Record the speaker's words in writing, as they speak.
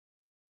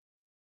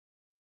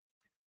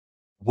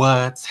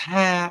What's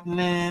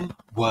happening?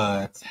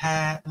 What's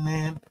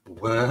happening?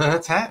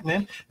 What's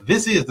happening?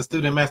 This is the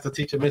student master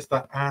teacher,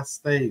 Mr. I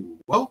Stay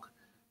Woke,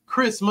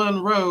 Chris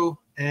Monroe,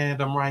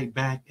 and I'm right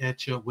back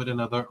at you with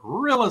another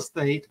real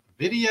estate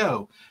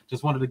video.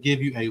 Just wanted to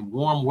give you a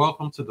warm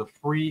welcome to the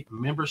free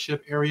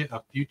membership area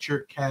of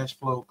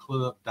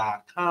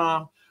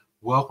futurecashflowclub.com.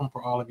 Welcome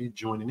for all of you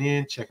joining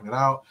in, checking it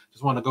out.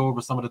 Just want to go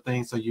over some of the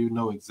things so you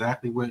know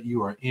exactly what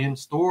you are in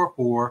store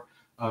for.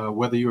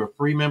 Whether you're a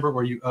free member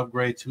or you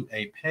upgrade to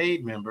a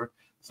paid member.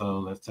 So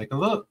let's take a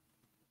look.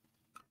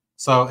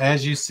 So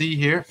as you see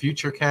here,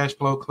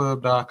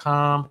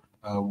 futurecashflowclub.com.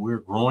 We're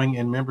growing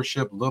in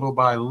membership little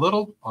by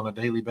little on a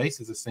daily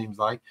basis, it seems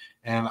like.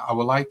 And I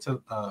would like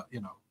to,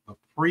 the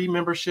free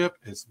membership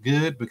is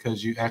good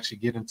because you actually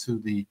get into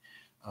the,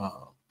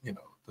 the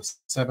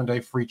 7-day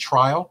free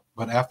trial.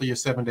 But after your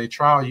 7-day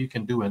trial, you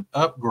can do an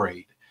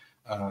upgrade.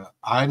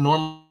 I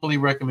normally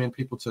recommend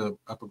people to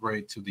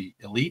upgrade to the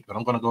Elite, but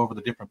I'm going to go over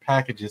the different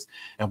packages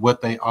and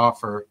what they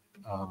offer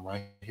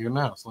right here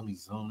now. So let me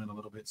zoom in a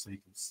little bit so you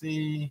can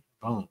see.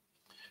 Boom.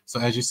 So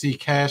as you see,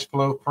 Cash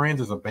Flow Friends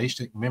is a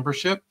basic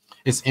membership.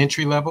 It's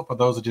entry level for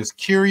those who are just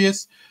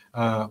curious.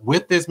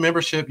 With this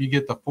membership, you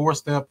get the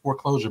 4-step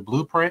foreclosure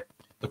blueprint,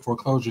 the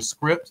foreclosure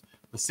script,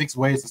 the 6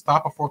 ways to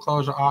stop a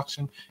foreclosure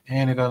auction,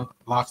 and it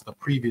unlocks the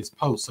previous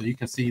post. So you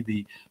can see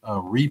the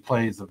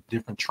replays of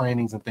different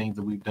trainings and things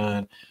that we've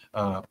done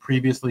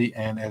previously,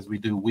 and as we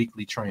do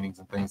weekly trainings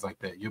and things like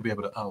that. You'll be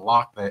able to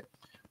unlock that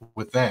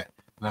with that.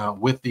 Now,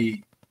 with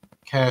the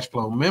Cash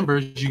Flow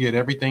members, you get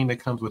everything that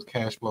comes with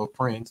Cash Flow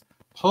Friends,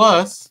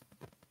 plus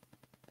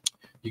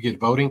you get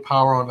voting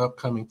power on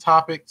upcoming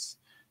topics.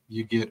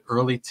 You get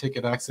early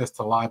ticket access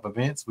to live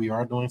events. We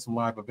are doing some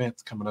live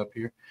events coming up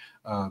here.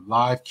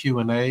 Live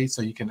Q&A,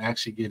 so you can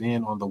actually get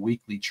in on the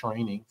weekly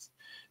trainings.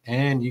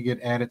 And you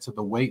get added to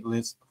the wait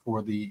list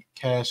for the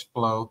Cash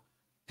Flow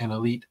and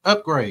Elite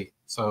upgrade.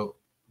 So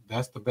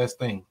that's the best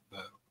thing.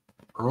 The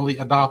early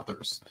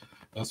adopters.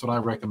 That's what I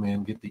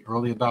recommend. Get the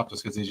early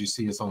adopters because as you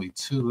see, it's only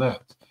 2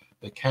 left.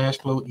 The Cash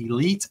Flow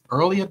Elite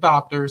early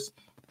adopters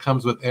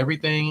comes with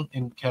everything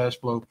in Cash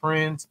Flow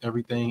Friends,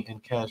 everything in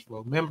Cash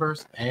Flow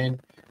members,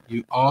 and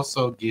you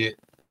also get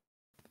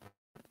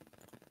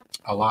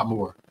a lot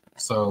more.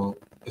 So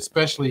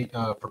especially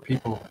for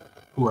people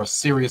who are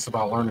serious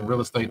about learning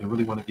real estate and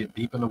really want to get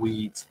deep in the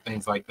weeds,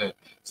 things like that.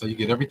 So you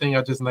get everything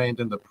I just named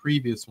in the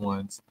previous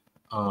ones,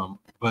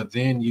 but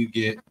then you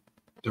get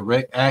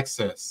direct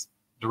access.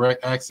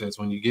 Direct access.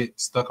 When you get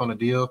stuck on a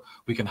deal,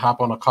 we can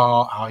hop on a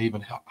call. I'll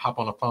even hop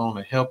on the phone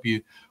and help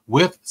you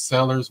with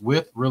sellers,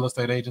 with real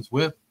estate agents,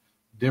 with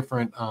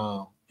different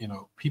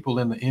people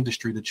in the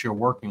industry that you're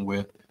working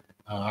with.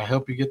 I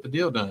help you get the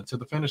deal done to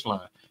the finish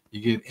line.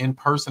 You get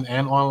in-person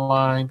and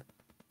online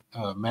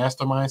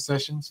mastermind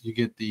sessions. You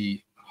get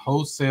the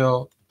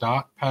wholesale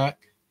doc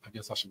pack. I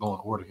guess I should go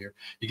in order here.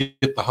 You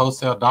get the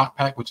wholesale doc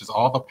pack, which is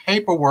all the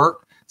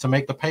paperwork to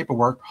make the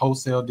paperwork,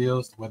 wholesale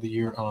deals, whether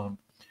you're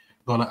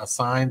going to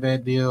assign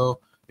that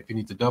deal, if you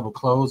need to double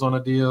close on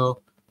a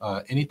deal,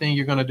 anything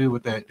you're going to do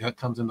with that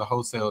comes in the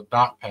wholesale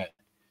doc pack.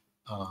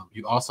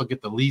 You also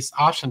get the lease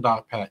option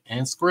doc pack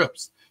and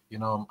scripts.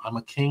 I'm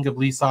a king of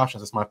lease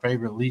options. It's my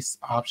favorite. Lease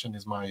option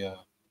is my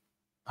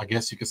I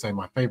guess you could say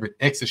my favorite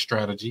exit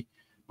strategy.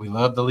 We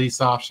love the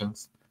lease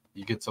options.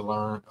 You get to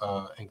learn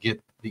and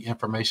get the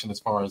information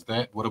as far as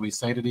that. What do we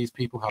say to these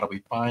people? How do we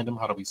find them?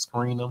 How do we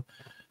screen them?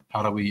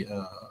 How do we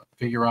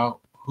figure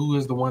out who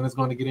is the one that's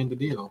going to get in the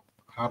deal?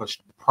 How to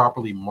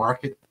properly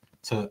market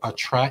to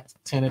attract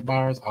tenant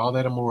buyers, all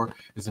that and more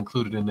is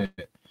included in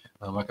that.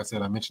 Like I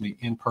said, I mentioned the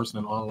in-person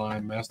and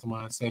online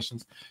mastermind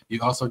sessions.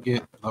 You also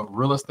get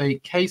real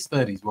estate case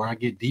studies where I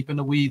get deep in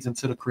the weeds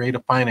into the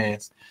creative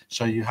finance,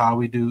 show you how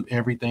we do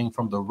everything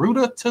from the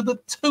rooter to the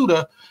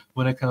tutor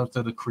when it comes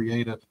to the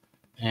creative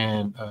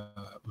and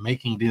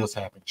making deals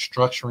happen,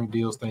 structuring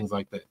deals, things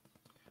like that.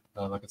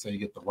 Like I said, you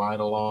get the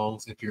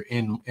ride-alongs. If you're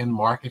in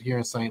market here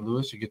in St.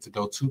 Louis, you get to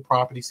go to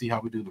property, see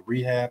how we do the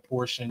rehab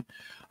portion,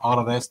 all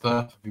of that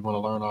stuff. If you want to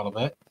learn all of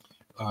that,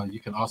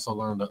 you can also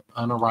learn the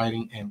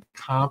underwriting and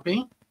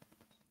comping.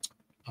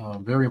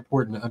 Very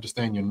important to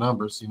understand your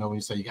numbers. When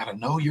you say you got to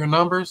know your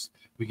numbers,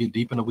 we get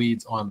deep in the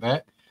weeds on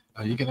that.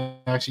 You can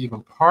actually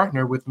even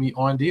partner with me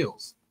on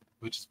deals,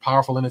 which is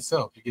powerful in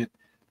itself. You get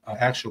an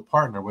actual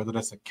partner, whether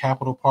that's a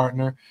capital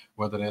partner,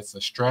 whether that's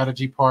a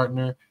strategy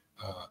partner,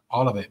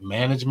 all of it,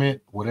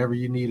 management, whatever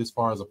you need as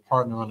far as a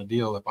partner on a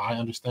deal. If I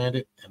understand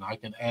it and I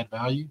can add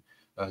value,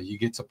 you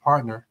get to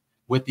partner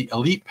with the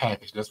Elite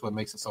package. That's what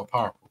makes it so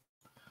powerful.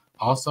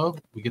 Also,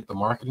 we get the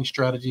marketing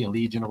strategy and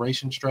lead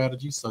generation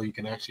strategy, so you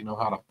can actually know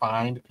how to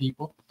find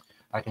people.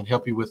 I can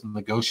help you with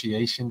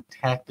negotiation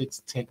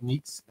tactics,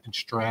 techniques, and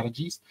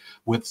strategies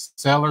with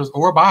sellers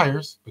or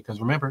buyers, because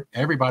remember,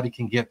 everybody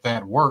can get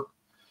that work.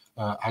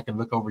 I can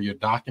look over your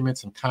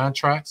documents and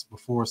contracts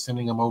before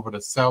sending them over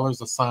to sellers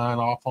to sign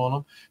off on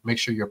them. Make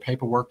sure your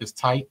paperwork is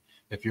tight.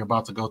 If you're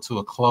about to go to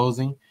a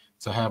closing,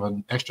 to have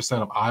an extra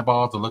set of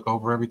eyeballs to look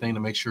over everything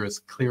to make sure it's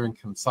clear and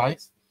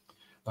concise.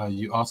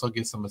 You also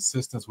get some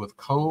assistance with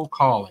cold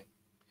calling.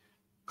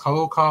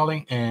 cold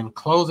calling and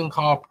closing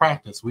call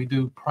practice. We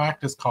do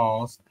practice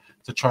calls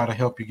to try to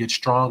help you get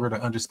stronger,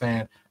 to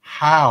understand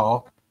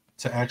how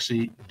to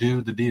actually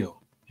do the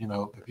deal. You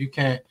know, if you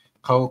can't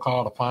cold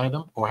call to find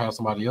them or have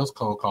somebody else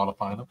cold call to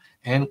find them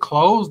and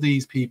close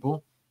these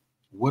people,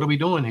 what are we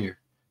doing here?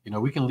 You know,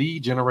 we can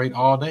lead generate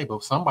all day,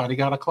 but somebody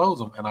got to close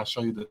them. And I'll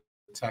show you the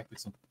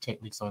tactics and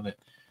techniques on it.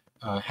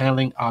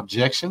 Handling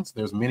objections.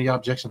 There's many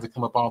objections that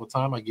come up all the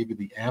time. I give you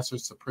the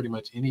answers to pretty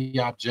much any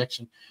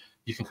objection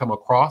you can come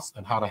across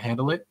and how to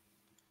handle it.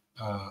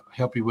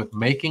 Help you with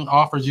making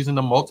offers using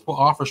the multiple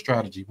offer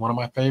strategy. One of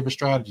my favorite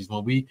strategies.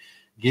 When we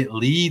get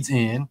leads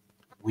in,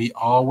 we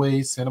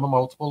always send them a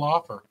multiple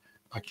offer,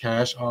 a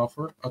cash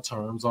offer, a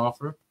terms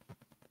offer,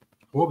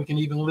 or we can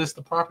even list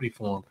the property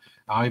for them.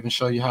 I'll even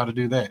show you how to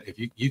do that. If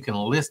you can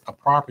list a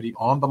property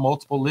on the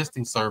multiple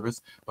listing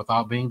service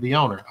without being the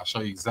owner. I'll show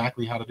you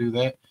exactly how to do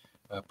that.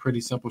 A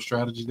pretty simple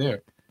strategy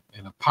there,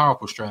 and a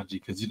powerful strategy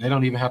because they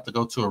don't even have to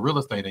go to a real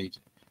estate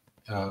agent.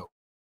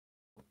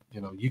 You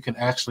know, you can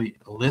actually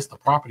list a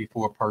property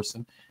for a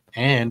person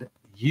and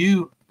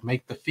you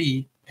make the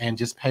fee and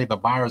just pay the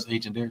buyer's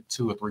agent their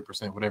 2 or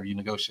 3%, whatever you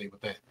negotiate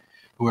with that,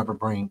 whoever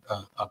bring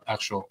an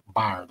actual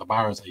buyer, the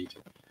buyer's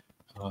agent.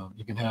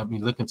 You can have me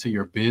look into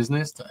your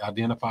business to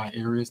identify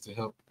areas to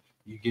help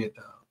you get,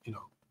 you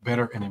know,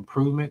 better and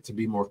improvement, to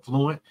be more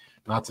fluent,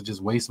 not to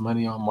just waste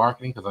money on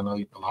marketing, because I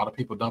know a lot of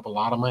people dump a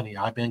lot of money.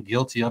 I've been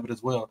guilty of it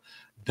as well,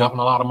 dumping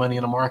a lot of money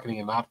into marketing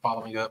and not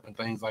following up and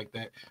things like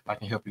that. I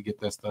can help you get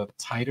that stuff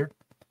tighter.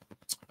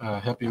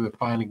 Help you with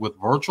finding with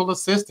virtual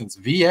assistants,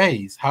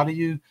 VAs. How do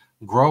you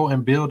grow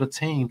and build a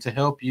team to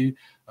help you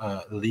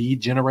lead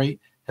generate,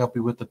 help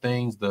you with the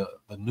things, the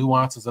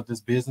nuances of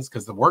this business,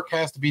 because the work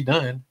has to be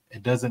done.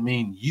 It doesn't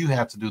mean you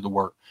have to do the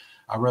work.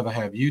 I'd rather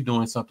have you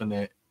doing something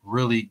that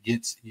really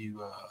gets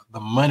you the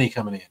money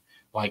coming in,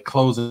 like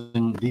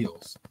closing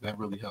deals. That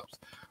really helps.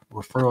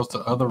 Referrals to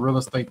other real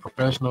estate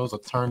professionals,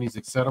 attorneys,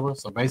 etc.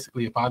 So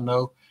basically, if I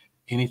know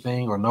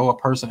anything or know a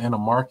person in a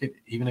market,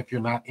 even if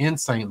you're not in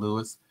St.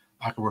 Louis,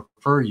 I can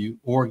refer you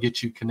or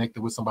get you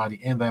connected with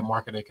somebody in that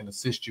market that can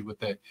assist you with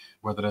that,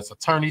 whether that's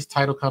attorneys,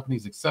 title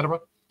companies, etc.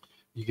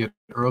 You get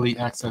early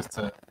access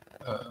to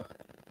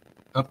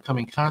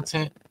upcoming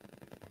content,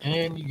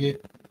 and you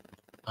get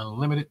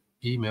unlimited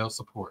email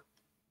support.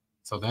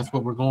 So that's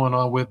what we're going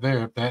on with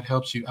there. If that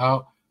helps you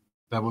out,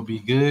 that would be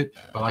good.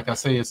 But like I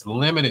say, it's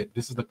limited.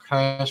 This is the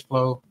cash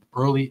flow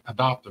early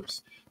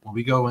adopters. When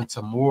we go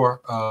into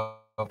more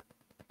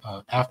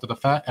after the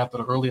fact, after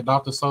the early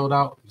adopters sold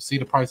out, you see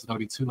the price is going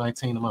to be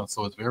 $219 a month.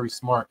 So it's very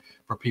smart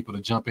for people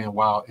to jump in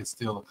while it's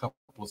still a couple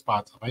of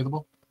spots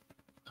available.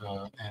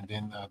 And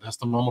then that's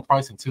the normal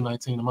pricing,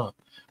 $219 a month.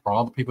 For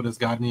all the people that's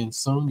gotten in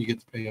soon, you get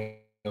to pay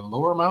a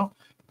lower amount.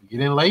 If you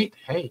get in late,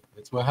 hey,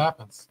 that's what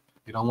happens.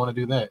 You don't want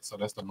to do that. So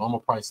that's the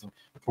normal pricing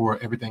for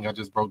everything I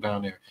just broke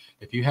down there.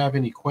 If you have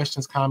any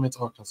questions, comments,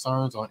 or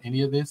concerns on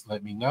any of this,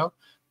 let me know.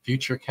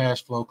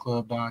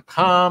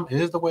 FutureCashflowClub.com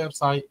is the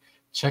website.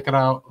 Check it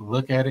out,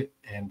 look at it,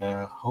 and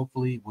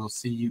hopefully we'll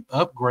see you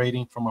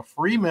upgrading from a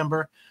free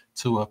member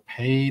to a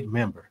paid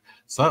member.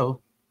 So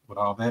with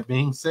all that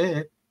being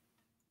said,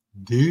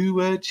 do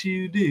what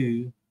you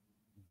do,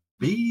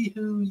 be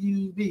who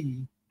you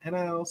be, and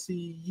I'll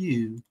see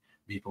you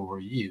before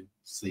you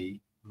see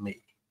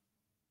me.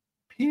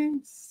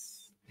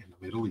 Peace in the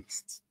Middle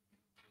East.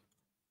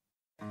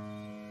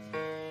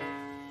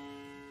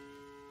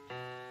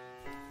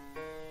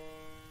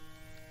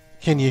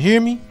 Can you hear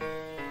me?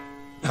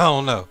 I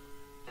don't know.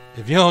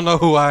 If you don't know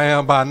who I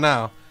am by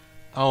now,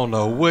 I don't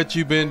know what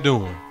you've been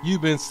doing.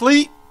 You've been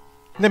asleep?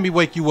 Let me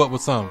wake you up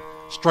with something.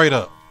 Straight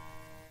up.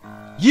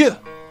 Yeah.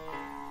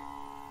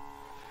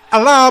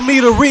 Allow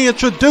me to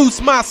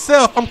reintroduce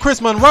myself. I'm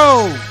Chris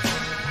Monroe.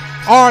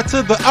 R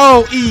to the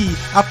O-E.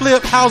 I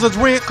flip houses,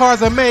 rent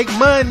cars, and make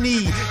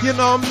money. You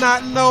know I'm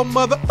not no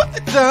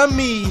motherfucker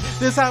dummy.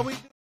 This how we do.